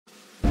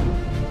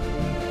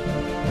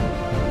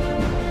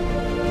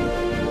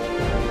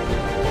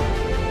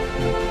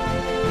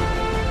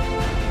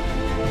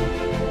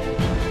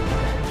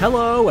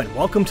Hello and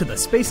welcome to the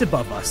Space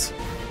Above Us.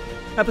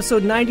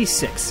 Episode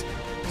 96,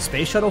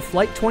 Space Shuttle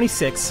Flight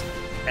 26,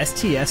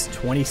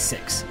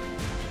 STS-26.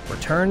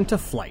 Return to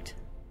flight.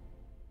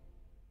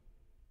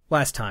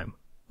 Last time,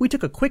 we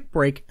took a quick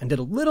break and did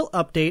a little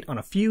update on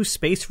a few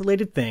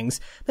space-related things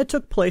that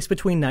took place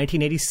between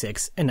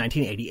 1986 and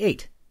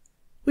 1988.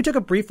 We took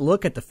a brief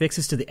look at the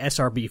fixes to the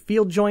SRB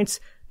field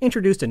joints,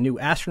 introduced a new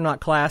astronaut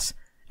class,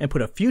 and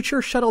put a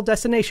future shuttle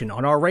destination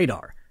on our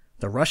radar,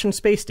 the Russian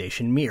space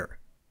station Mir.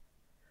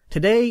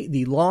 Today,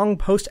 the long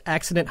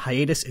post-accident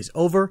hiatus is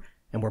over,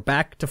 and we're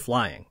back to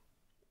flying.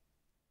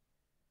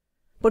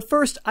 But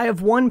first, I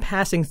have one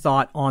passing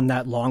thought on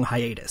that long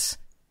hiatus.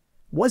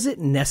 Was it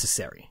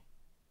necessary?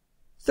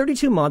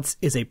 32 months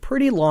is a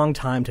pretty long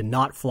time to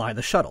not fly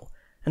the shuttle,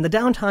 and the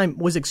downtime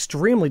was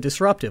extremely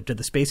disruptive to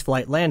the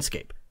spaceflight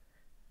landscape.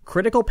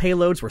 Critical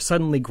payloads were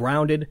suddenly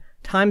grounded,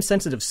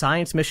 time-sensitive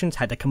science missions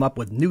had to come up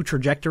with new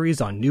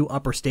trajectories on new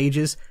upper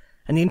stages,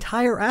 and the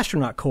entire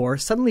astronaut corps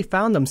suddenly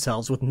found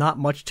themselves with not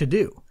much to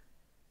do.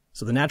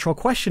 So the natural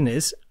question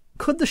is,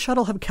 could the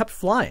shuttle have kept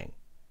flying?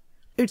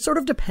 It sort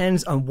of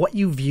depends on what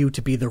you view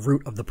to be the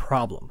root of the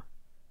problem.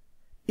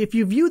 If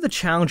you view the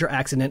Challenger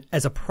accident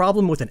as a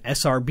problem with an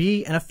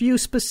SRB and a few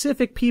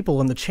specific people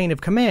in the chain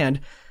of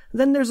command,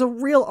 then there's a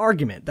real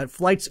argument that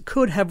flights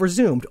could have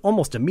resumed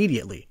almost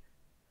immediately.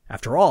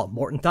 After all,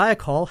 Morton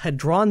Thiokol had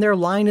drawn their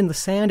line in the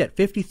sand at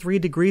 53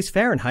 degrees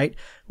Fahrenheit,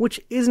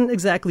 which isn't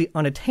exactly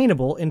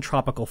unattainable in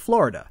tropical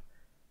Florida.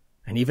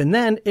 And even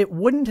then, it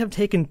wouldn't have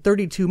taken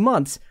 32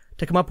 months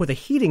to come up with a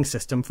heating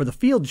system for the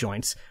field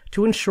joints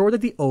to ensure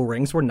that the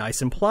O-rings were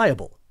nice and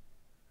pliable.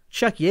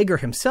 Chuck Yeager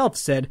himself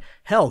said,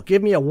 "Hell,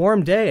 give me a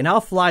warm day and I'll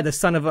fly the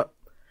son of a..."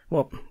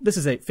 Well, this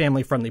is a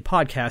family-friendly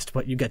podcast,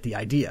 but you get the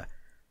idea.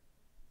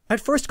 At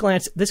first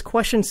glance, this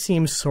question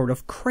seems sort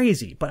of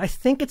crazy, but I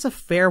think it's a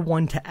fair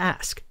one to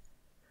ask.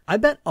 I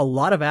bet a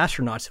lot of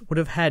astronauts would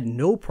have had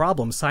no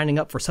problem signing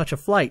up for such a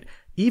flight,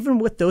 even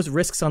with those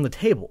risks on the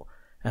table,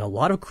 and a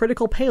lot of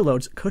critical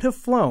payloads could have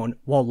flown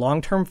while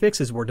long-term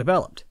fixes were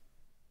developed.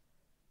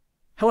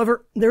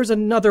 However, there's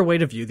another way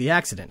to view the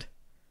accident.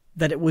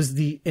 That it was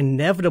the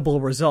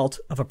inevitable result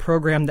of a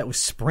program that was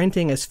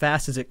sprinting as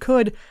fast as it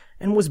could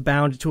and was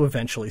bound to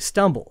eventually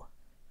stumble.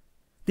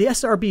 The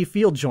SRB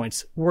field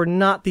joints were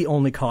not the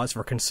only cause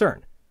for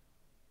concern.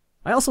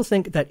 I also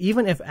think that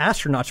even if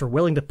astronauts are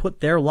willing to put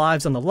their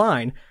lives on the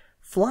line,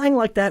 flying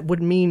like that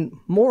would mean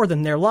more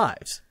than their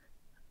lives.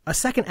 A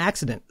second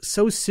accident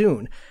so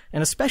soon,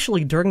 and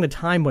especially during the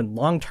time when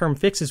long-term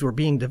fixes were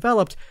being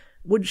developed,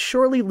 would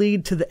surely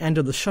lead to the end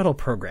of the shuttle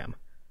program.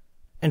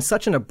 And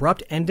such an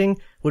abrupt ending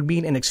would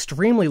mean an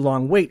extremely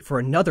long wait for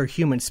another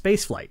human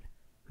spaceflight,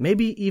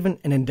 maybe even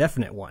an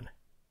indefinite one.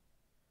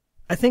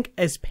 I think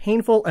as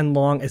painful and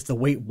long as the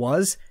wait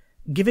was,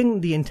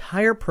 giving the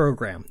entire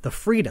program the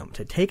freedom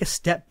to take a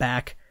step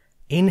back,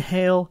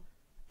 inhale,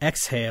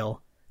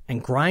 exhale,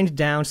 and grind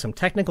down some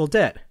technical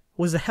debt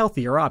was a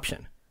healthier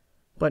option.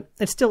 But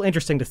it's still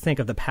interesting to think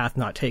of the path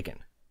not taken.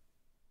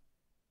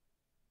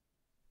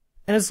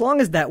 And as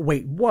long as that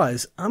wait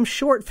was, I'm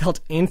sure it felt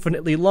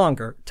infinitely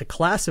longer to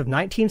class of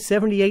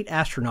 1978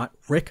 astronaut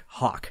Rick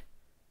Hawk.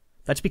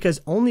 That's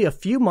because only a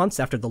few months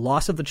after the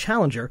loss of the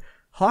Challenger,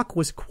 Hawk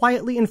was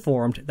quietly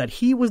informed that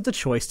he was the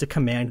choice to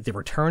command the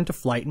return to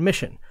flight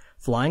mission,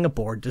 flying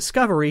aboard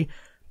Discovery,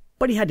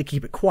 but he had to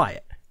keep it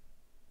quiet.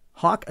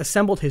 Hawk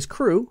assembled his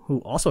crew, who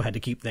also had to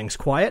keep things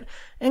quiet,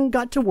 and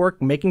got to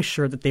work making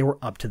sure that they were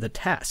up to the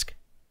task.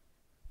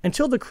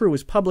 Until the crew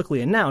was publicly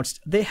announced,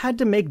 they had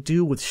to make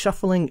do with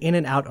shuffling in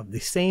and out of the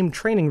same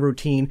training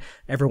routine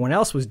everyone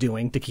else was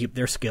doing to keep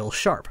their skills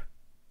sharp.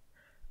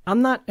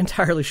 I'm not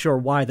entirely sure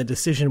why the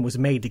decision was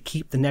made to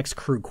keep the next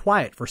crew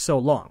quiet for so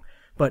long,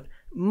 but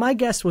my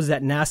guess was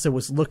that NASA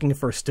was looking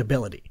for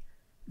stability.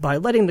 By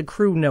letting the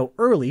crew know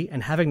early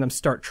and having them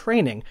start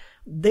training,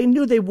 they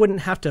knew they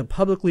wouldn't have to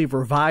publicly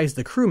revise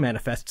the crew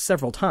manifest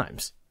several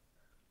times.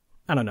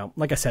 I don't know,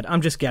 like I said,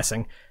 I'm just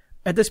guessing.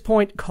 At this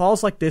point,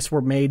 calls like this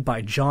were made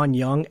by John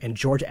Young and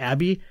George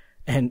Abbey,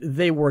 and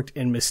they worked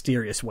in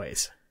mysterious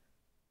ways.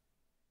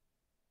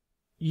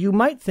 You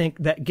might think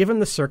that given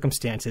the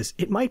circumstances,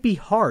 it might be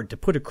hard to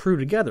put a crew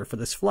together for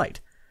this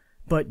flight,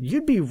 but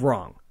you'd be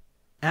wrong.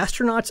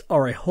 Astronauts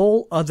are a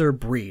whole other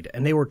breed,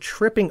 and they were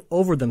tripping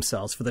over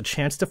themselves for the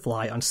chance to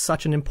fly on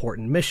such an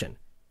important mission.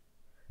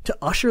 To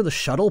usher the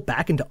shuttle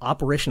back into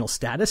operational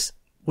status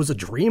was a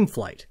dream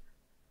flight.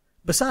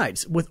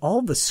 Besides, with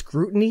all the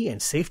scrutiny and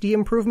safety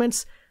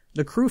improvements,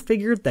 the crew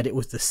figured that it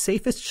was the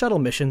safest shuttle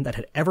mission that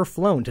had ever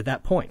flown to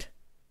that point.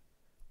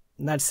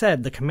 That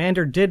said, the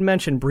commander did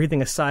mention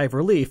breathing a sigh of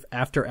relief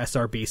after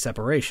SRB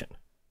separation.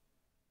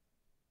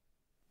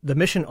 The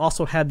mission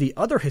also had the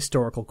other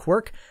historical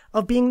quirk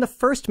of being the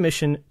first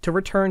mission to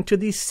return to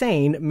the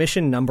sane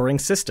mission numbering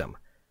system.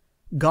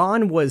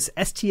 Gone was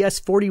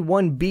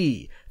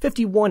STS-41B,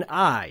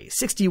 51I,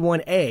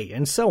 61A,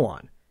 and so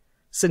on.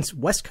 Since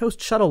West Coast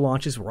shuttle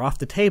launches were off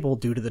the table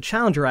due to the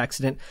Challenger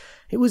accident,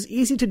 it was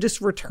easy to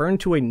just return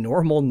to a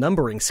normal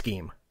numbering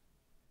scheme.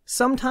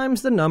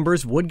 Sometimes the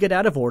numbers would get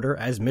out of order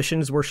as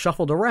missions were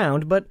shuffled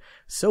around, but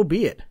so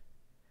be it.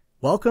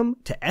 Welcome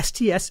to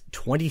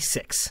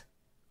STS-26.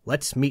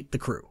 Let's meet the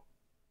crew.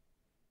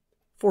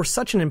 For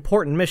such an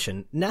important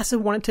mission, NASA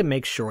wanted to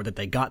make sure that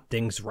they got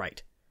things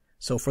right.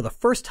 So for the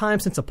first time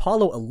since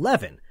Apollo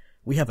 11,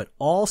 we have an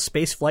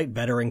all-spaceflight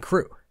veteran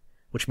crew,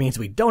 which means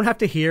we don't have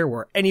to hear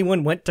where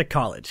anyone went to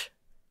college.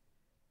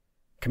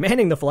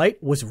 Commanding the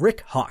flight was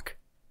Rick Hawk.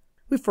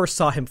 We first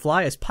saw him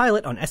fly as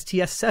pilot on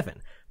STS-7,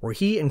 where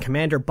he and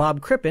Commander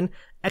Bob Crippen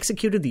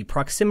executed the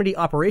proximity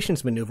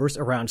operations maneuvers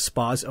around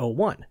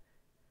SPOS-01.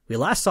 We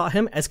last saw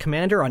him as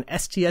commander on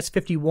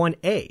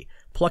STS-51A,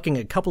 plucking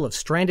a couple of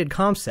stranded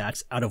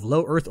comsats out of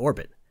low Earth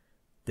orbit.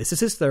 This is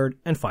his third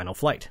and final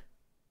flight.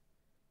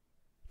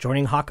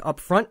 Joining Hawk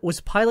up front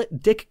was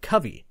pilot Dick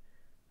Covey.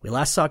 We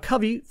last saw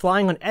Covey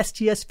flying on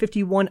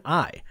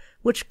STS-51I,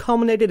 which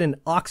culminated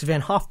in Ox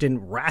Van Hoften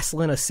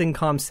wrestling a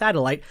SYNCOM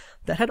satellite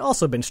that had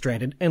also been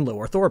stranded in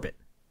low Earth orbit.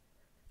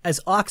 As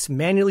Ox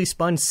manually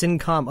spun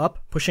SYNCOM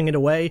up, pushing it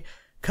away,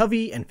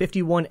 Covey and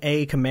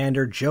 51A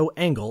Commander Joe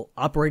Engel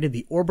operated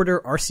the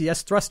orbiter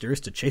RCS thrusters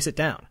to chase it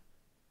down.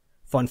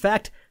 Fun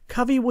fact,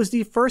 Covey was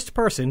the first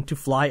person to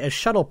fly as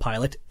shuttle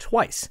pilot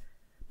twice,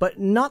 but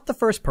not the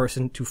first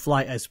person to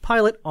fly as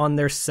pilot on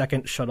their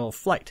second shuttle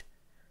flight.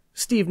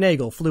 Steve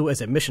Nagel flew as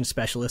a mission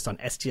specialist on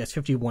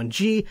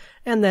STS-51G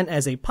and then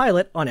as a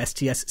pilot on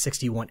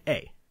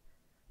STS-61A.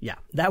 Yeah,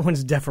 that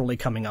one's definitely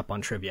coming up on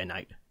trivia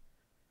night.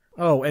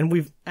 Oh, and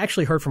we've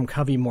actually heard from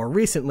Covey more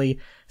recently,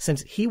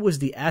 since he was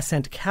the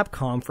Ascent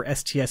Capcom for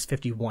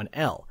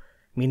STS-51L,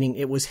 meaning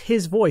it was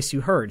his voice you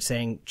heard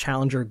saying,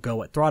 "Challenger,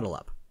 go at throttle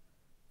up."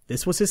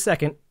 This was his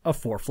second of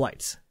 4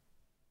 flights.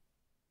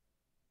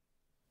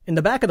 In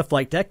the back of the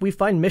flight deck, we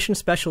find Mission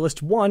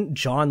Specialist 1,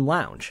 John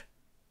Lounge.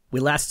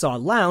 We last saw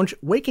Lounge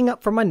waking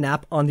up from a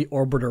nap on the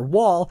orbiter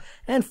wall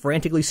and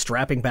frantically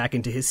strapping back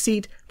into his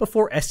seat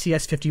before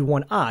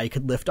STS-51I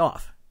could lift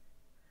off.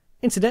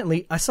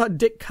 Incidentally, I saw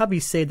Dick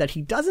Covey say that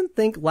he doesn't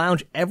think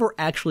Lounge ever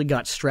actually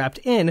got strapped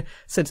in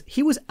since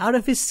he was out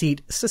of his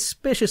seat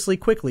suspiciously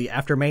quickly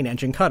after main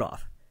engine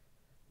cutoff.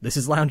 This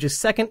is Lounge's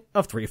second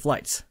of 3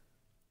 flights.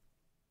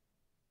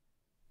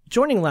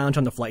 Joining Lounge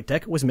on the flight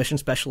deck was Mission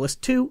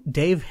Specialist 2,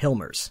 Dave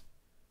Hilmers.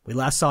 We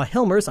last saw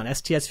Hilmers on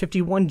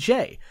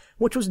STS-51J,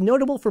 which was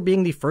notable for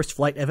being the first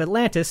flight of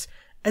Atlantis,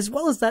 as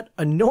well as that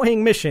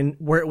annoying mission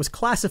where it was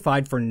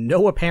classified for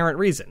no apparent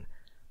reason.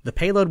 The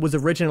payload was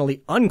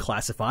originally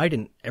unclassified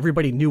and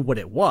everybody knew what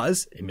it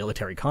was, a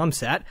military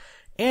comsat,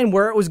 and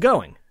where it was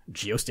going,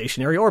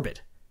 geostationary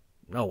orbit.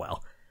 Oh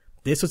well.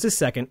 This was his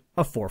second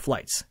of 4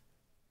 flights.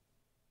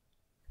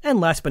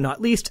 And last but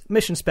not least,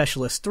 Mission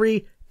Specialist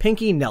 3,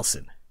 Pinky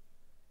Nelson.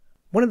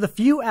 One of the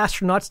few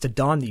astronauts to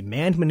don the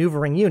Manned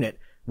Maneuvering Unit,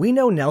 we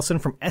know Nelson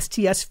from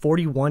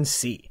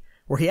STS-41C,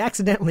 where he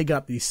accidentally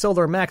got the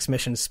Solar Max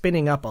mission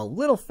spinning up a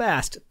little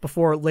fast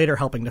before later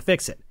helping to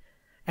fix it,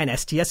 and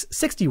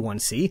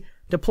STS-61C,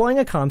 deploying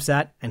a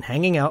comsat and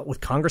hanging out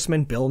with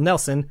Congressman Bill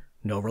Nelson,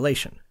 no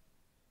relation.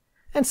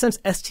 And since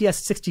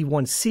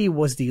STS-61C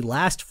was the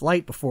last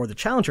flight before the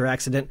Challenger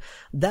accident,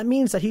 that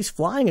means that he's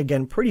flying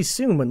again pretty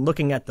soon when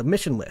looking at the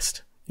mission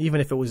list, even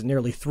if it was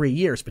nearly 3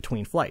 years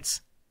between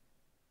flights.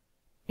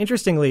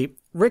 Interestingly,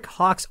 Rick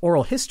Hawk's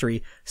oral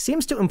history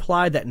seems to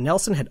imply that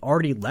Nelson had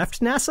already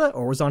left NASA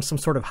or was on some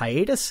sort of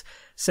hiatus,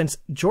 since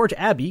George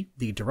Abbey,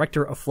 the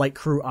director of Flight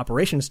Crew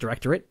Operations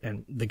Directorate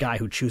and the guy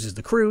who chooses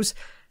the crews,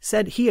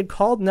 said he had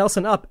called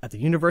Nelson up at the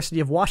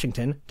University of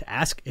Washington to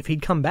ask if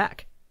he'd come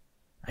back.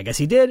 I guess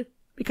he did,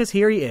 because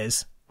here he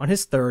is on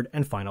his third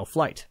and final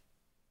flight.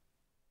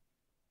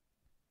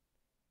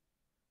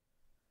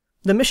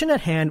 The mission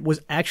at hand was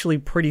actually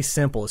pretty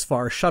simple as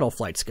far as shuttle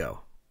flights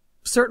go.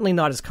 Certainly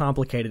not as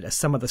complicated as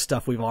some of the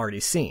stuff we've already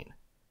seen.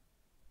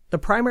 The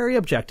primary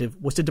objective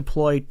was to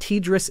deploy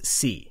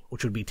TDRS-C,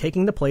 which would be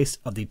taking the place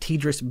of the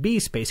TDRS-B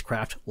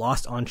spacecraft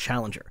lost on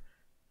Challenger.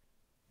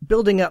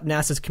 Building up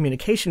NASA's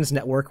communications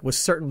network was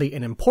certainly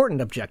an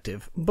important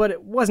objective, but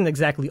it wasn't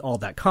exactly all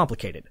that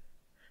complicated.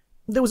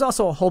 There was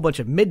also a whole bunch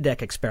of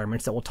mid-deck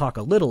experiments that we'll talk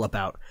a little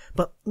about,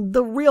 but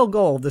the real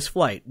goal of this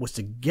flight was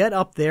to get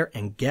up there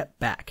and get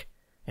back.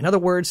 In other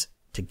words,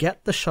 to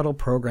get the shuttle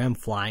program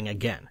flying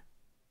again.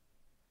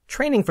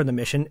 Training for the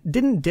mission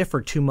didn't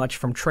differ too much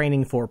from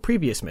training for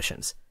previous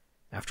missions.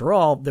 After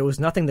all, there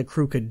was nothing the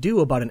crew could do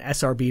about an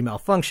SRB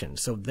malfunction,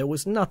 so there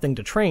was nothing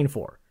to train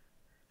for.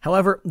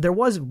 However, there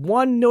was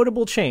one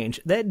notable change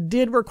that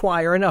did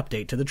require an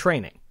update to the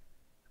training.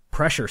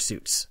 Pressure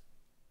suits.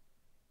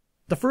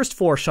 The first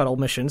 4 shuttle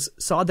missions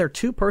saw their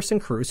 2-person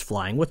crews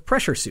flying with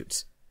pressure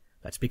suits.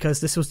 That's because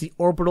this was the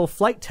orbital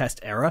flight test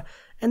era,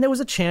 and there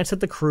was a chance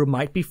that the crew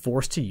might be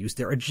forced to use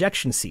their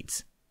ejection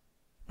seats.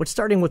 But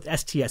starting with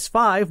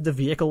STS-5, the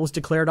vehicle was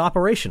declared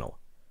operational.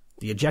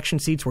 The ejection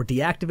seats were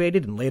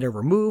deactivated and later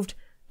removed,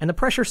 and the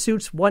pressure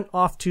suits went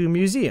off to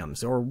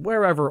museums or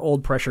wherever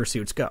old pressure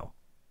suits go.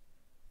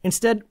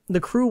 Instead,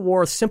 the crew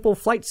wore simple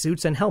flight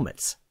suits and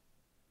helmets.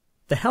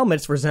 The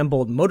helmets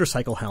resembled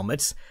motorcycle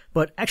helmets,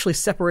 but actually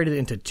separated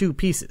into 2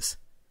 pieces.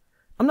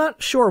 I'm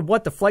not sure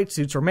what the flight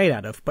suits were made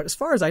out of, but as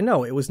far as I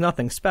know, it was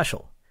nothing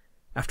special.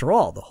 After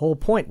all, the whole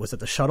point was that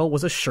the shuttle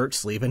was a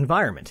shirt-sleeve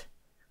environment.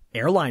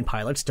 Airline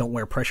pilots don't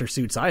wear pressure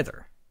suits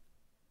either.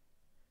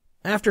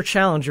 After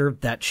Challenger,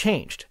 that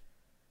changed.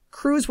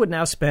 Crews would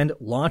now spend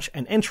launch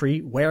and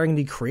entry wearing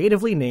the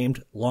creatively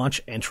named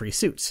launch entry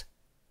suits.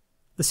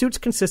 The suits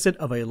consisted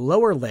of a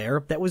lower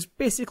layer that was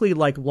basically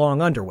like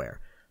long underwear,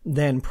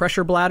 then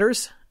pressure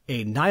bladders,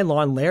 a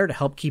nylon layer to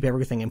help keep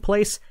everything in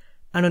place,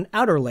 and an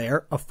outer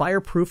layer of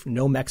fireproof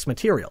Nomex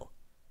material.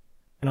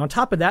 And on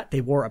top of that,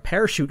 they wore a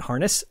parachute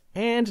harness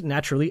and,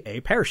 naturally, a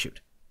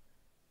parachute.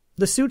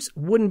 The suits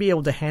wouldn't be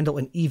able to handle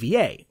an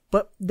EVA,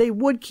 but they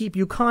would keep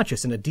you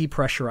conscious in a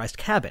depressurized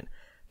cabin,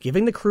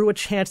 giving the crew a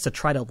chance to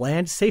try to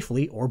land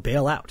safely or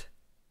bail out.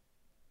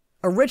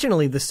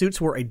 Originally, the suits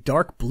were a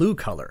dark blue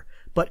color,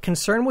 but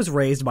concern was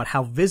raised about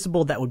how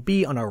visible that would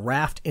be on a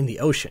raft in the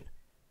ocean.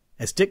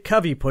 As Dick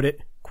Covey put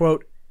it,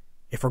 quote,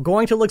 "If we're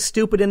going to look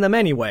stupid in them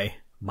anyway,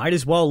 might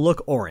as well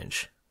look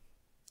orange."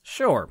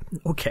 Sure,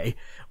 okay,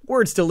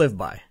 words to live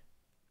by.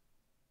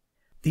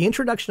 The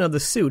introduction of the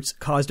suits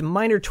caused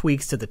minor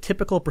tweaks to the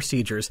typical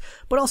procedures,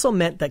 but also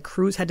meant that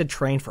crews had to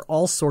train for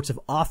all sorts of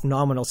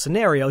off-nominal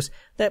scenarios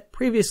that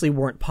previously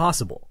weren't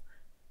possible.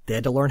 They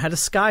had to learn how to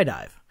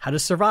skydive, how to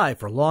survive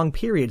for long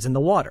periods in the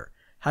water,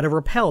 how to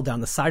rappel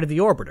down the side of the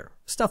orbiter,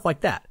 stuff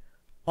like that,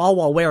 all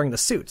while wearing the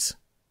suits.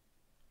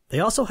 They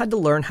also had to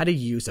learn how to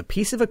use a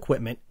piece of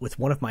equipment with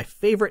one of my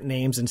favorite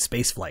names in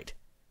spaceflight,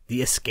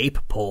 the escape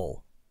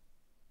pole.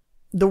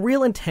 The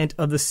real intent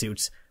of the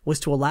suits was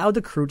to allow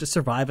the crew to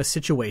survive a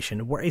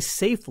situation where a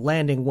safe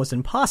landing was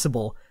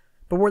impossible,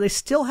 but where they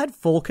still had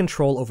full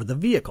control over the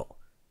vehicle.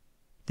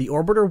 The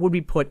orbiter would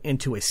be put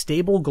into a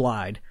stable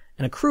glide,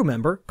 and a crew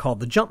member, called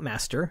the jump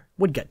master,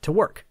 would get to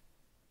work.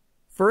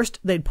 First,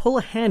 they'd pull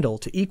a handle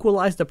to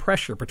equalize the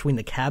pressure between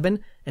the cabin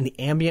and the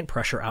ambient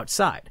pressure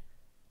outside.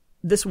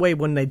 This way,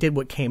 when they did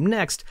what came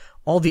next,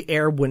 all the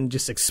air wouldn't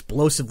just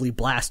explosively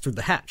blast through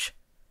the hatch.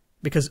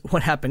 Because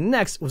what happened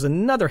next was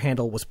another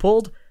handle was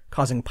pulled,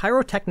 causing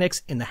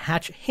pyrotechnics in the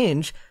hatch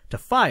hinge to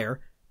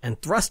fire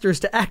and thrusters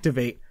to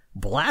activate,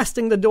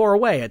 blasting the door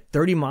away at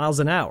 30 miles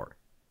an hour.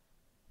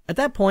 At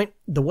that point,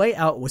 the way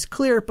out was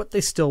clear, but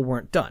they still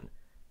weren't done.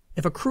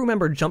 If a crew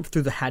member jumped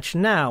through the hatch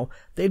now,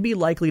 they'd be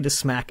likely to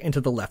smack into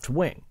the left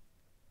wing.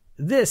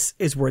 This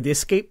is where the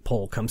escape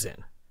pole comes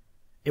in.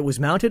 It was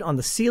mounted on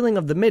the ceiling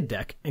of the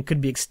middeck and could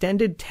be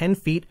extended 10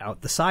 feet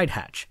out the side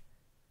hatch.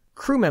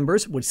 Crew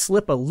members would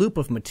slip a loop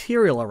of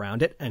material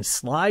around it and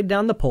slide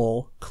down the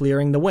pole,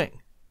 clearing the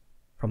wing.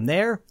 From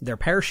there, their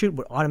parachute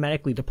would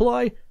automatically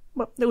deploy,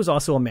 but there was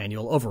also a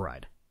manual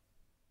override.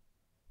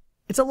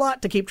 It's a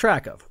lot to keep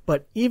track of,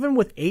 but even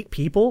with 8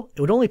 people, it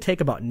would only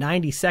take about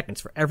 90 seconds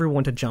for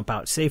everyone to jump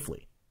out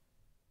safely.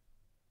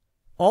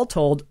 All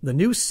told, the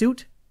new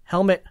suit,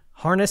 helmet,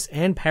 harness,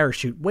 and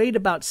parachute weighed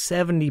about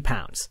 70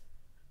 pounds.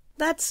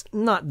 That's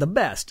not the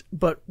best,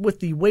 but with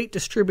the weight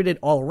distributed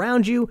all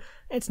around you,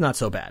 it's not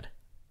so bad.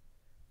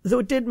 Though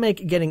it did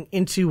make getting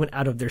into and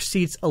out of their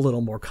seats a little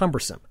more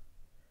cumbersome.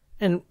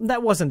 And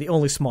that wasn't the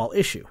only small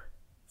issue.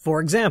 For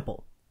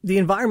example, the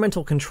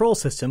environmental control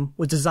system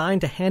was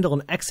designed to handle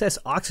an excess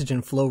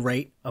oxygen flow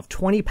rate of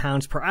 20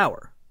 pounds per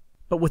hour.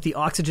 But with the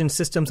oxygen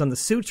systems on the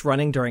suits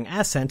running during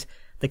ascent,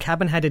 the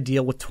cabin had to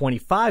deal with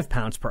 25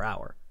 pounds per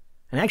hour.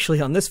 And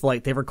actually on this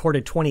flight they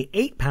recorded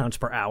 28 pounds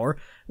per hour,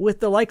 with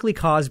the likely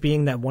cause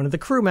being that one of the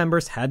crew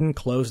members hadn't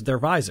closed their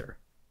visor.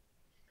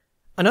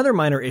 Another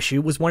minor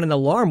issue was when an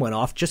alarm went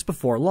off just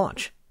before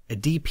launch, a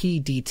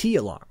DPDT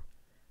alarm.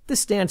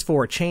 This stands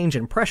for a change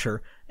in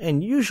pressure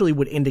and usually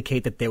would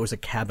indicate that there was a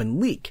cabin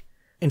leak.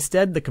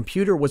 Instead, the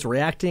computer was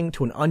reacting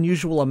to an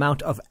unusual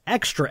amount of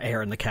extra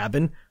air in the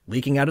cabin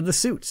leaking out of the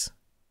suits.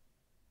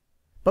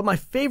 But my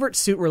favorite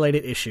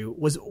suit-related issue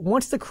was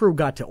once the crew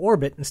got to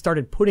orbit and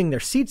started putting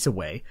their seats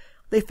away,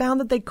 they found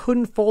that they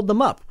couldn't fold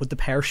them up with the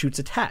parachutes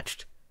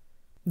attached.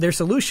 Their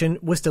solution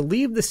was to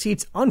leave the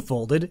seats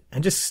unfolded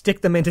and just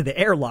stick them into the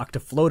airlock to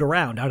float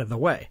around out of the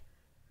way.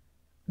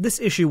 This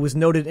issue was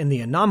noted in the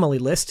anomaly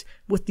list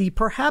with the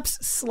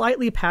perhaps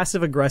slightly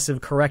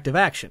passive-aggressive corrective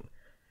action.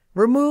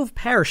 Remove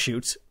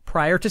parachutes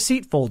prior to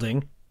seat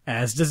folding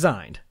as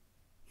designed.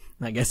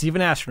 I guess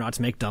even astronauts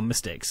make dumb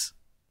mistakes.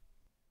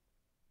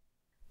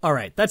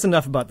 Alright, that's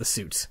enough about the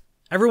suits.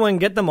 Everyone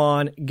get them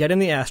on, get in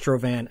the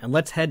Astrovan, and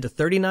let's head to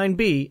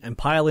 39B and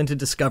pile into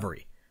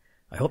Discovery.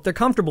 I hope they're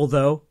comfortable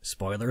though,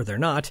 spoiler, they're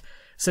not,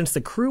 since the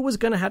crew was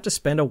gonna have to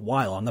spend a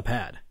while on the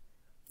pad.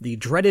 The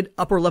dreaded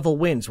upper-level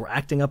winds were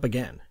acting up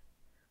again.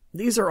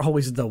 These are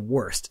always the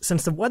worst,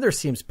 since the weather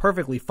seems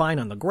perfectly fine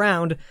on the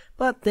ground,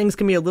 but things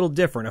can be a little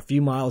different a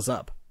few miles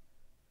up.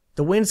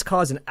 The winds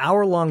caused an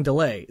hour-long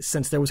delay,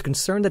 since there was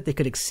concern that they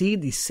could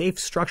exceed the safe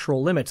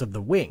structural limits of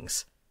the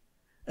wings.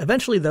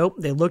 Eventually, though,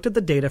 they looked at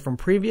the data from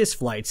previous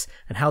flights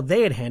and how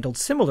they had handled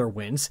similar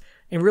winds,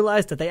 and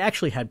realized that they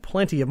actually had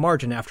plenty of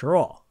margin after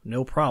all,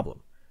 no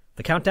problem.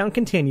 The countdown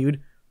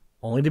continued,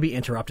 only to be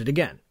interrupted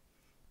again.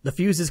 The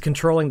fuses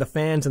controlling the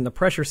fans and the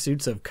pressure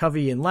suits of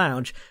Covey and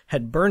Lounge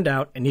had burned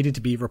out and needed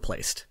to be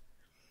replaced.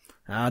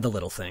 The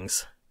little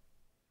things.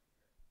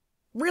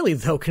 Really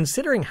though,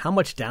 considering how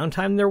much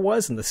downtime there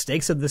was and the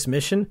stakes of this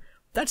mission,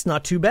 that's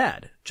not too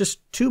bad. Just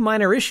 2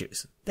 minor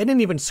issues. They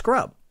didn't even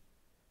scrub.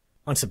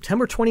 On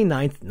September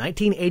 29th,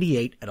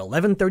 1988 at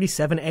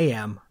 11:37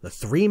 a.m., the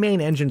 3 main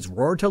engines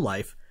roared to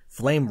life,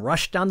 flame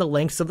rushed down the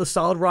lengths of the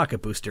solid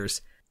rocket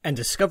boosters, and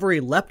Discovery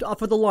leapt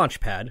off of the launch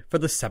pad for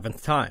the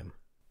 7th time.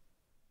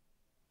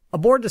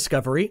 Aboard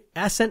Discovery,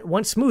 ascent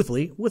went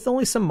smoothly with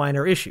only some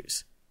minor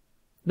issues.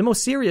 The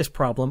most serious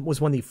problem was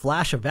when the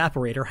flash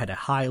evaporator had a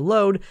high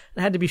load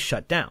and had to be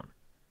shut down.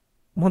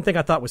 One thing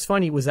I thought was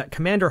funny was that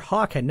Commander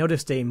Hawk had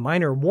noticed a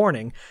minor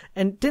warning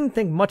and didn't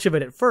think much of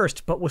it at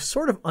first, but was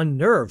sort of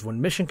unnerved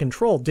when Mission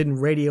Control didn't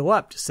radio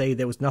up to say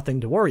there was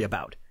nothing to worry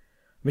about.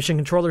 Mission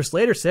controllers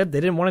later said they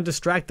didn't want to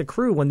distract the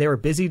crew when they were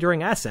busy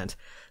during ascent,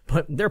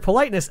 but their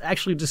politeness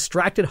actually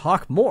distracted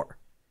Hawk more.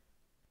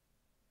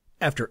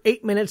 After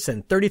 8 minutes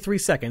and 33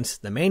 seconds,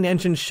 the main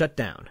engines shut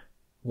down.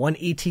 1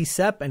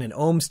 ET-SEP and an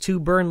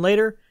OMS-2 burn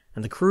later,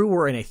 and the crew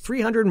were in a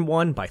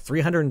 301 by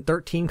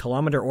 313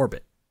 kilometer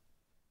orbit.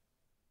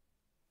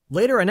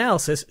 Later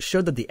analysis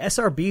showed that the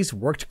SRBs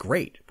worked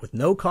great, with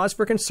no cause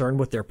for concern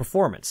with their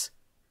performance.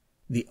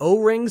 The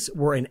O-rings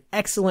were in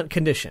excellent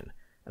condition,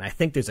 and I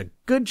think there's a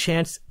good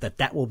chance that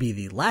that will be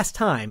the last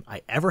time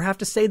I ever have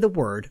to say the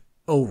word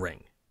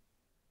O-ring.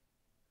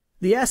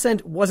 The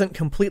ascent wasn't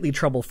completely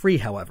trouble-free,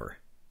 however.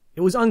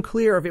 It was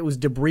unclear if it was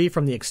debris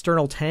from the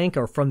external tank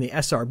or from the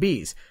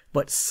SRBs,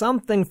 but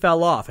something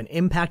fell off and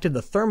impacted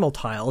the thermal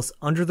tiles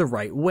under the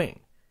right wing.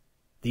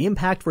 The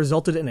impact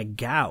resulted in a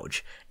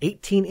gouge,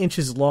 18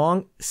 inches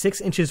long,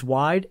 6 inches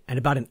wide, and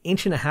about 1.5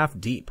 inches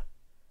deep.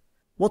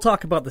 We'll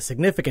talk about the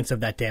significance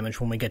of that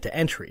damage when we get to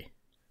entry.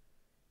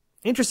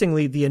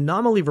 Interestingly, the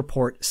anomaly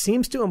report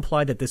seems to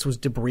imply that this was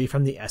debris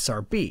from the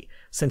SRB,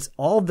 since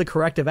all of the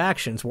corrective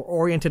actions were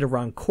oriented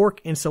around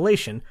cork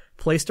insulation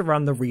placed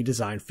around the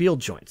redesigned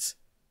field joints.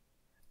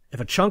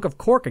 If a chunk of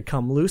cork had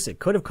come loose, it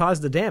could have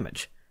caused the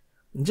damage.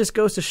 It just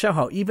goes to show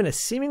how even a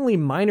seemingly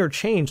minor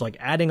change like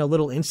adding a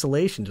little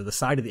insulation to the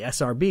side of the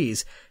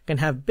SRBs can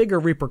have bigger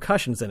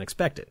repercussions than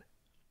expected.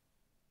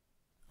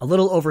 A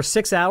little over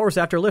 6 hours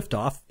after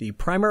liftoff, the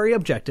primary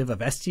objective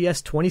of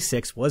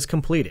STS-26 was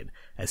completed,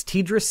 as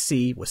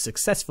TDRS-C was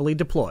successfully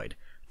deployed,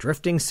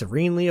 drifting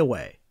serenely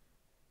away.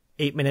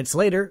 8 minutes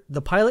later,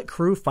 the pilot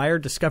crew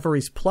fired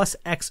Discovery's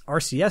 +X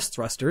RCS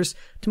thrusters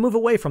to move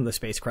away from the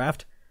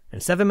spacecraft,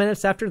 and 7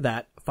 minutes after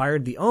that,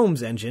 fired the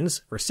OMS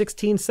engines for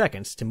 16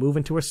 seconds to move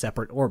into a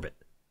separate orbit.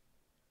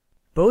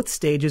 Both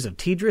stages of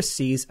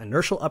TDRS-C's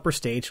inertial upper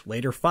stage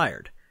later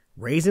fired,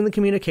 raising the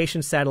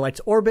communications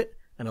satellite's orbit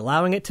and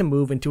allowing it to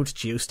move into its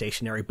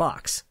geostationary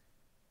box.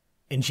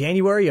 In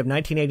January of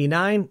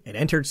 1989, it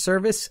entered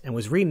service and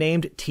was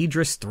renamed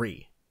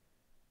TDRS-3.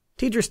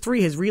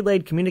 TDRS-3 has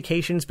relayed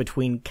communications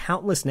between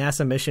countless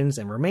NASA missions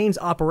and remains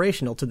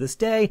operational to this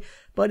day,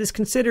 but is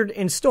considered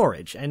in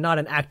storage and not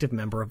an active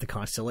member of the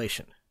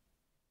constellation.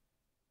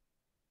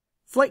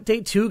 Flight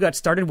Day 2 got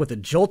started with a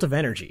jolt of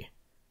energy.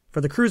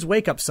 For the crew's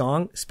wake-up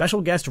song,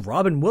 special guest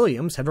Robin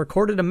Williams had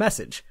recorded a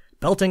message,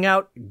 belting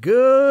out,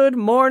 "Good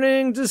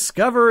morning,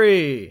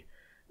 Discovery,"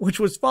 which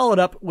was followed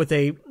up with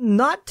a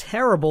not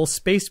terrible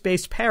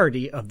space-based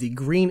parody of the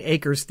Green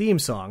Acres theme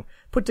song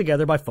put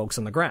together by folks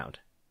on the ground.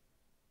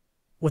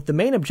 With the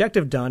main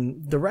objective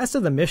done, the rest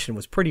of the mission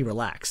was pretty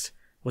relaxed,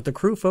 with the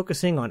crew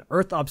focusing on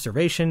Earth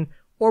observation,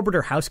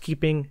 orbiter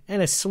housekeeping,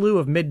 and a slew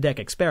of mid-deck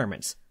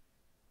experiments.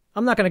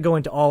 I'm not going to go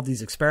into all of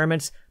these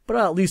experiments, but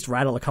I'll at least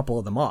rattle a couple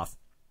of them off.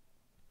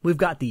 We've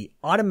got the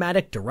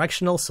automatic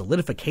directional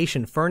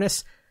solidification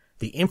furnace,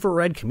 the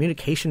infrared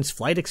communications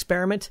flight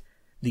experiment,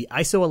 the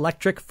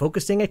isoelectric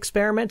focusing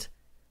experiment,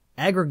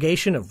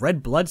 aggregation of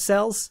red blood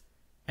cells,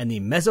 and the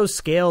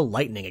mesoscale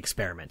lightning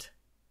experiment.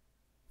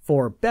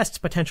 For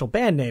best potential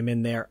band name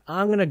in there,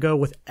 I'm going to go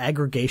with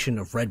aggregation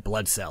of red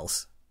blood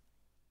cells.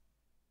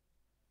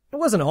 It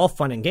wasn't all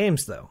fun and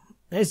games, though.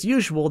 As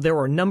usual, there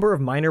were a number of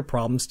minor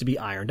problems to be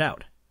ironed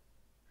out.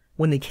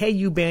 When the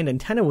KU-band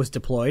antenna was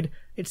deployed,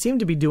 it seemed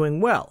to be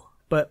doing well,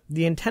 but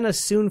the antenna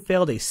soon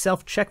failed a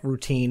self-check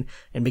routine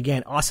and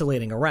began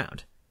oscillating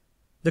around.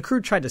 The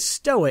crew tried to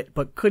stow it,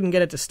 but couldn't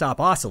get it to stop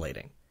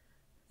oscillating.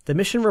 The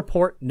mission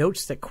report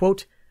notes that,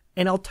 quote,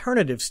 an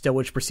alternative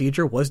stowage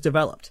procedure was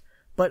developed,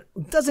 but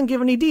doesn't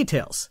give any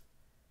details.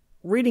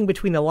 Reading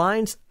between the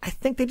lines, I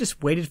think they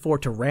just waited for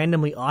it to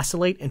randomly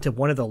oscillate into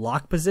one of the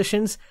lock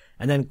positions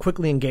and then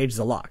quickly engage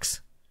the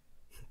locks.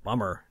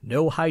 Bummer,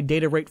 no high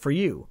data rate for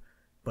you,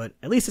 but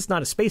at least it's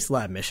not a space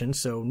lab mission,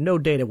 so no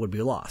data would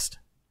be lost.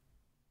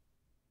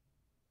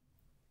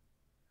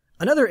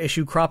 Another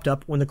issue cropped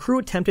up when the crew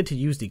attempted to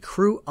use the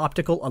Crew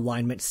Optical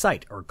Alignment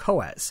Sight, or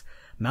COAS,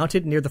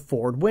 mounted near the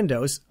forward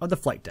windows of the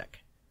flight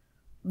deck.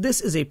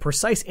 This is a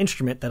precise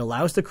instrument that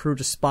allows the crew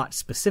to spot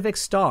specific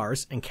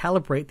stars and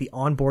calibrate the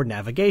onboard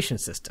navigation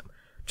system,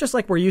 just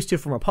like we're used to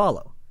from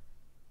Apollo.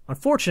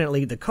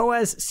 Unfortunately, the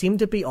COAS seemed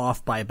to be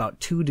off by about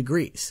 2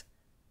 degrees.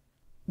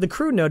 The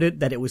crew noted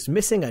that it was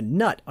missing a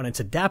nut on its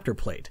adapter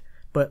plate,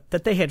 but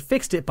that they had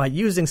fixed it by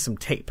using some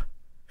tape.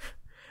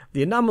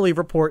 The anomaly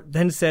report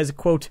then says,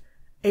 quote,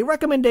 "A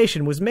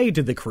recommendation was made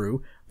to the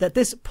crew that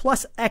this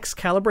plus X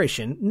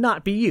calibration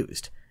not be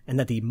used, and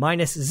that the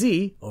minus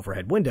Z,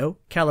 overhead window,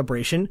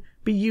 calibration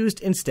be used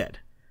instead."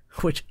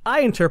 Which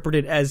I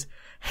interpreted as,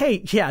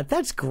 hey, yeah,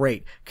 that's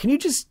great. Can you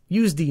just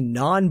use the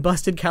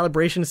non-busted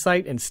calibration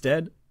site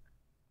instead?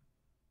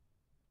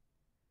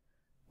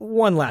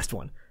 One last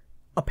one.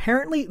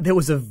 Apparently there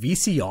was a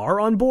VCR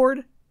on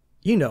board.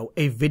 You know,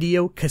 a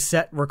video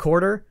cassette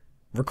recorder.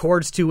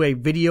 Records to a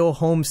video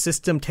home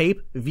system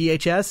tape,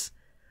 VHS.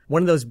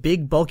 One of those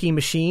big bulky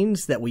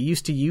machines that we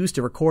used to use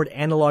to record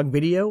analog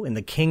video in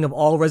the king of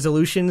all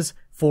resolutions,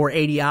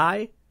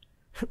 480i.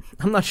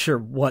 I'm not sure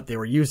what they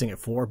were using it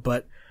for,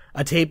 but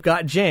a tape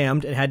got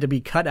jammed and had to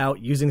be cut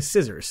out using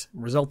scissors,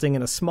 resulting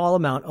in a small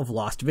amount of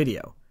lost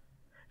video.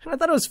 And I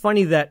thought it was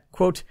funny that,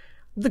 quote,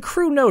 "The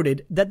crew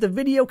noted that the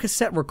video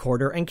cassette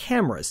recorder and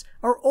cameras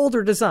are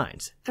older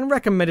designs and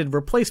recommended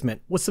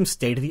replacement with some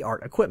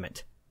state-of-the-art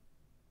equipment."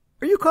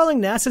 Are you calling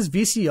NASA's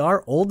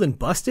VCR old and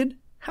busted?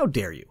 How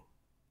dare you?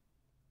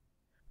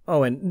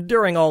 Oh, and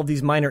during all of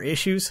these minor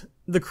issues,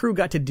 the crew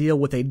got to deal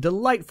with a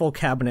delightful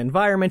cabin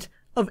environment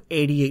of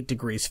 88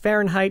 degrees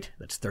Fahrenheit,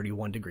 that's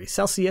 31 degrees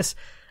Celsius,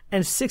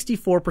 and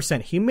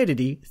 64%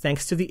 humidity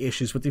thanks to the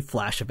issues with the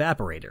flash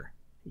evaporator.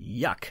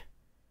 Yuck.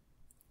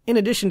 In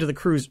addition to the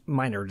crew's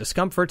minor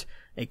discomfort,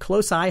 a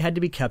close eye had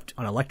to be kept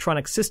on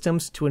electronic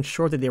systems to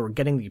ensure that they were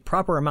getting the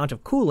proper amount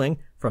of cooling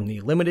from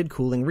the limited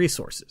cooling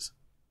resources.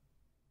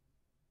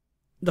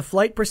 The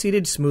flight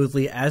proceeded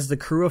smoothly as the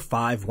crew of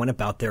 5 went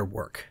about their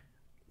work,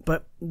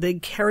 but they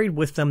carried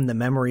with them the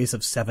memories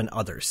of 7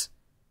 others.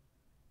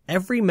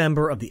 Every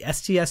member of the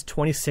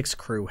STS-26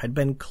 crew had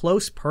been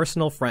close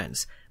personal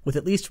friends with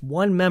at least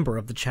one member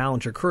of the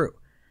Challenger crew,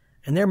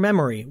 and their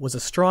memory was a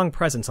strong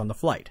presence on the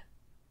flight.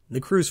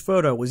 The crew's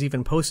photo was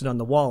even posted on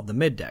the wall of the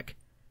middeck.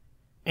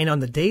 And on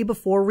the day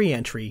before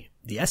re-entry,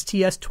 the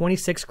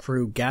STS-26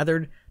 crew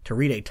gathered to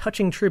read a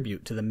touching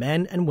tribute to the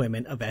men and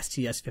women of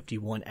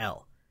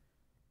STS-51L.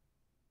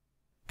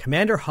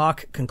 Commander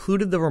Hawk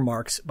concluded the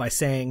remarks by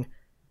saying,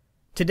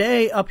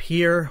 "Today, up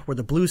here, where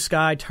the blue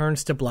sky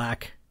turns to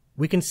black,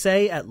 we can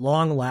say at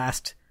long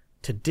last,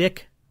 to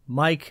Dick,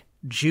 Mike,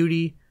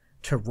 Judy,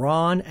 to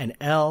Ron and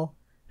Elle,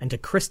 and to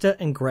Krista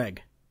and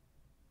Greg,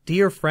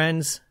 dear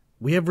friends,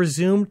 we have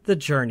resumed the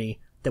journey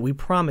that we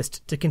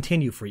promised to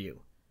continue for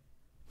you.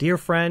 Dear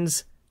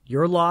friends,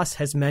 your loss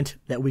has meant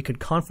that we could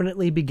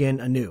confidently begin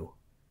anew.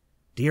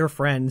 Dear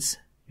friends,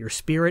 your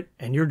spirit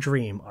and your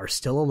dream are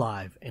still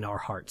alive in our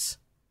hearts."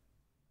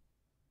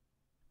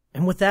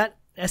 And with that,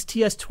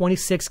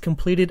 STS-26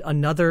 completed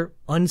another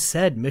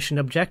unsaid mission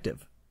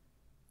objective.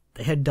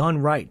 They had done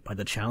right by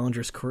the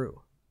Challenger's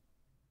crew.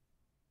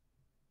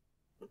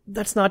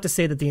 That's not to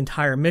say that the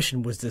entire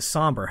mission was this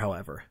somber,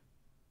 however.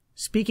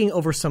 Speaking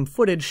over some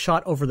footage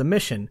shot over the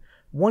mission,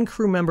 one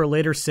crew member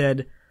later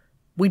said,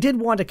 "We did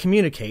want to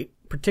communicate,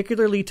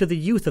 particularly to the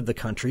youth of the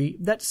country,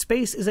 that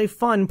space is a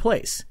fun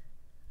place.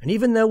 And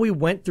even though we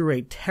went through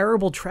a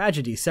terrible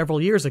tragedy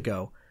several years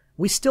ago,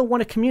 we still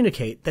want to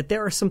communicate that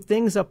there are some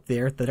things up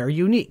there that are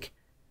unique.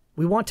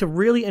 We want to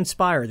really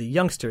inspire the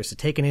youngsters to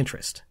take an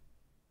interest."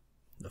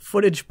 The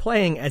footage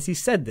playing as he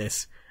said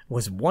this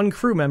was one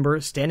crew member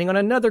standing on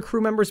another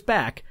crew member's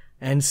back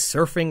and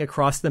surfing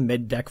across the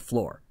mid-deck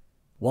floor,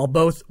 while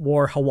both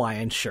wore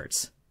Hawaiian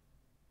shirts.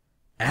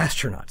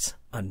 Astronauts,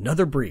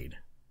 another breed.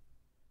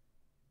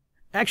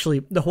 Actually,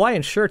 the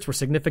Hawaiian shirts were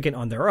significant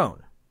on their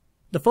own.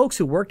 The folks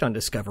who worked on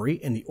Discovery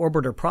in the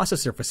Orbiter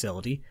Processor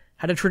Facility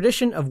had a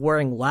tradition of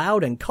wearing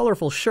loud and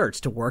colorful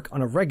shirts to work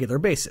on a regular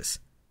basis.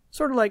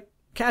 Sort of like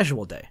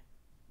casual day.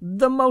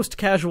 The most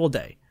casual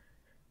day.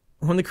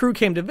 When the crew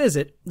came to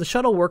visit, the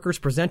shuttle workers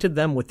presented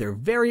them with their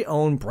very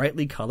own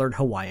brightly colored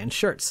Hawaiian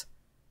shirts.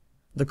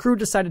 The crew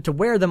decided to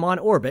wear them on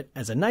orbit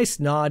as a nice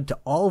nod to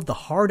all of the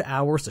hard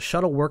hours the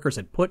shuttle workers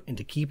had put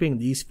into keeping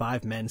these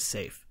 5 men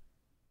safe.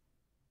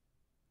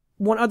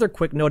 One other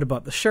quick note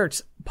about the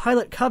shirts,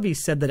 Pilot Covey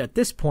said that at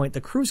this point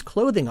the crew's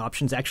clothing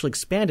options actually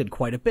expanded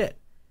quite a bit.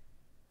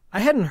 I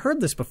hadn't heard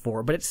this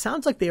before, but it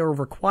sounds like they were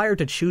required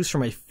to choose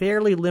from a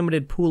fairly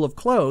limited pool of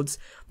clothes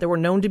that were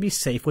known to be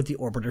safe with the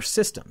orbiter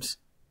systems.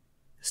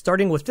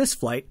 Starting with this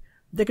flight,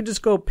 they could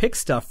just go pick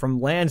stuff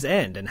from Land's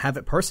End and have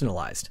it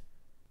personalized.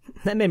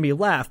 That made me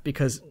laugh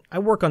because I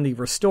work on the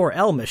Restore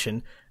L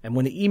mission, and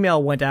when the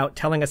email went out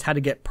telling us how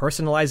to get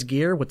personalized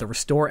gear with the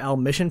Restore L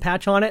mission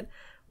patch on it,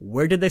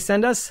 where did they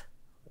send us?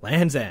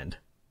 Land's End.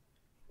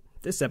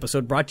 This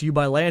episode brought to you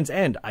by Land's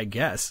End, I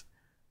guess.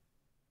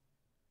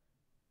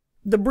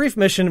 The brief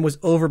mission was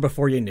over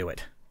before you knew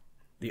it.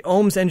 The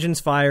OMS engines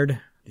fired,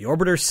 the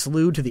orbiter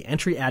slewed to the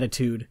entry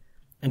attitude,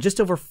 and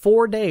just over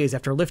 4 days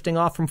after lifting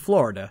off from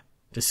Florida,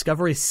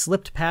 Discovery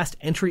slipped past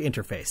entry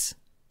interface.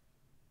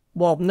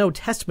 While no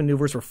test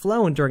maneuvers were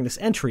flown during this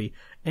entry,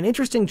 an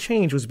interesting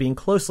change was being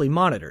closely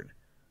monitored.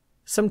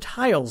 Some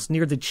tiles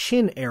near the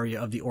chin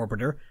area of the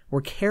orbiter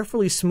were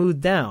carefully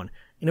smoothed down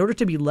in order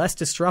to be less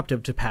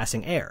disruptive to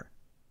passing air.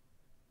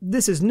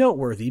 This is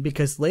noteworthy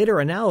because later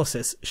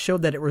analysis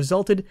showed that it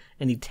resulted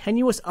in the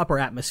tenuous upper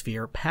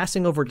atmosphere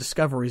passing over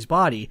Discovery's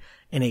body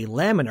in a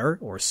laminar,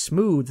 or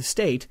smooth,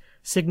 state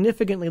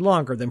significantly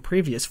longer than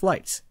previous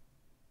flights.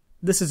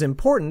 This is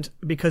important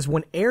because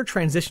when air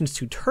transitions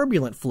to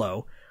turbulent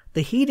flow,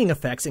 the heating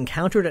effects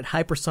encountered at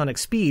hypersonic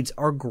speeds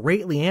are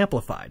greatly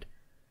amplified.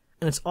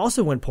 And it's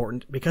also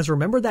important because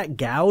remember that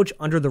gouge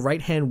under the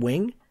right-hand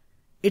wing?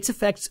 Its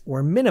effects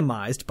were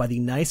minimized by the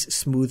nice,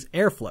 smooth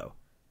airflow.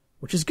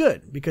 Which is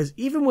good, because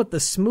even with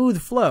the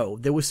smooth flow,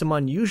 there was some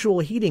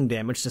unusual heating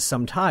damage to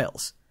some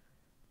tiles.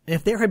 And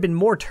if there had been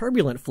more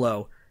turbulent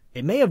flow,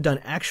 it may have done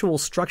actual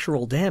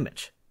structural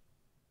damage.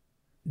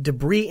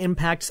 Debris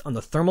impacts on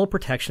the thermal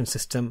protection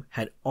system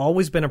had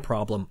always been a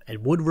problem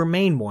and would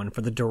remain one for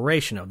the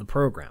duration of the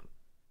program.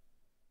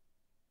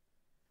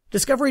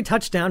 Discovery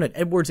touched down at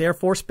Edwards Air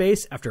Force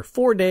Base after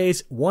 4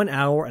 days, 1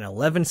 hour, and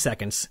 11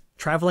 seconds,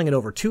 traveling at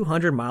over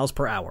 200 miles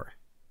per hour.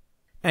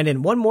 And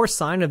in one more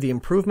sign of the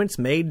improvements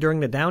made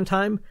during the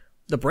downtime,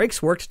 the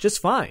brakes worked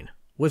just fine,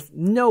 with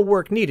no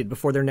work needed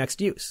before their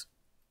next use.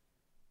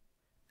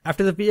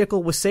 After the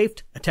vehicle was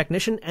safed, a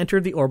technician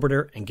entered the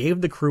orbiter and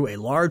gave the crew a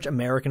large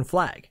American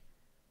flag.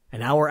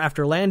 An hour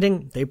after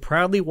landing, they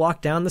proudly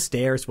walked down the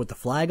stairs with the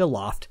flag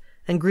aloft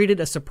and greeted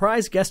a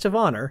surprise guest of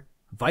honor,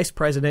 Vice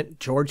President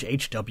George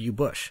H.W.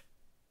 Bush.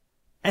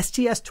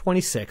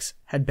 STS-26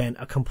 had been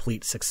a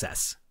complete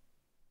success.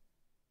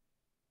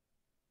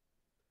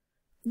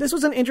 This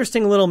was an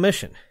interesting little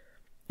mission.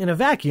 In a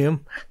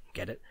vacuum,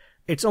 get it,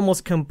 it's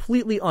almost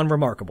completely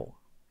unremarkable.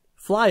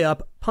 Fly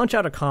up, punch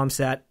out a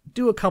ComSat,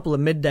 do a couple of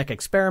mid-deck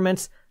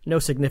experiments, no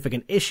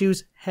significant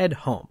issues, head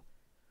home.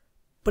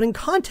 But in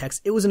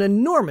context, it was an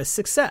enormous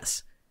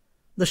success.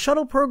 The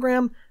shuttle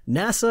program,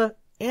 NASA,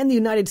 and the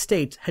United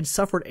States had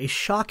suffered a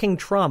shocking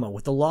trauma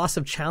with the loss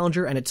of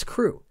Challenger and its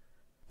crew.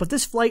 But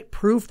this flight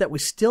proved that we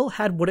still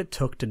had what it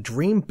took to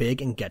dream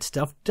big and get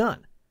stuff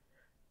done.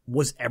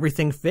 Was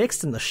everything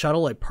fixed and the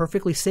shuttle a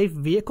perfectly safe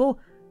vehicle?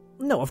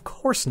 No, of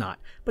course not,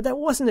 but that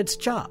wasn't its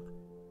job.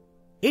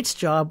 Its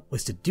job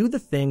was to do the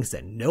things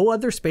that no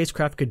other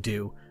spacecraft could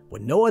do,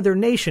 what no other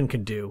nation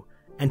could do,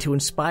 and to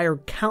inspire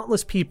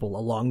countless people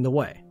along the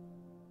way.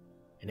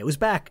 And it was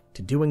back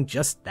to doing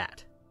just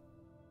that.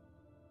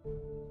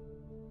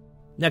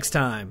 Next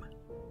time,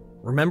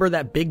 remember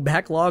that big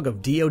backlog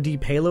of DoD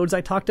payloads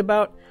I talked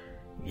about?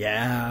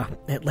 Yeah,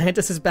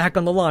 Atlantis is back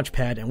on the launch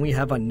pad and we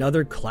have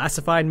another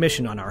classified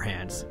mission on our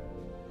hands.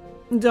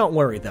 Don't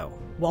worry though,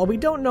 while we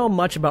don't know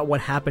much about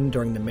what happened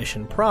during the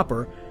mission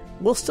proper,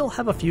 we'll still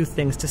have a few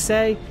things to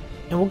say,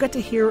 and we'll get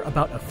to hear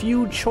about a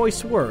few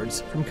choice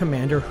words from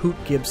Commander Hoot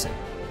Gibson.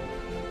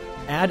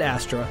 Ad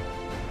Astra,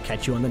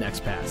 catch you on the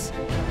next pass.